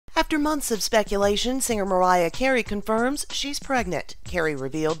After months of speculation, singer Mariah Carey confirms she's pregnant. Carey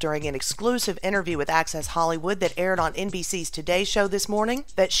revealed during an exclusive interview with Access Hollywood that aired on NBC's Today Show this morning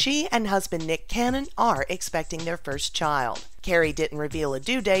that she and husband Nick Cannon are expecting their first child. Carey didn't reveal a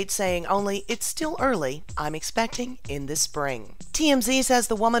due date, saying only, "It's still early. I'm expecting in the spring." TMZ says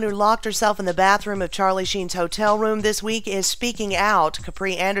the woman who locked herself in the bathroom of Charlie Sheen's hotel room this week is speaking out.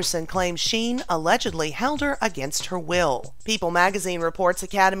 Capri Anderson claims Sheen allegedly held her against her will. People magazine reports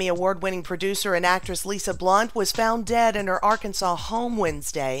Academy Award-winning producer and actress Lisa Blount was found dead in her Arkansas home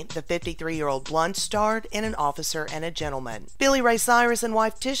Wednesday. The 53-year-old Blount starred in An Officer and a Gentleman. Ray Cyrus and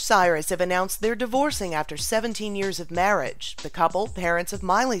wife Tish Cyrus have announced they're divorcing after 17 years of marriage. The couple, parents of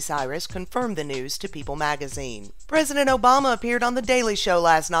Miley Cyrus, confirmed the news to People magazine. President Obama appeared on The Daily Show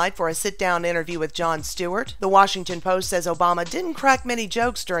last night for a sit-down interview with Jon Stewart. The Washington Post says Obama didn't crack many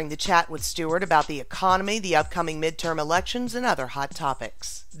jokes during the chat with Stewart about the economy, the upcoming midterm elections, and other hot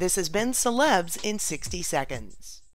topics. This has been Celebs in 60 Seconds.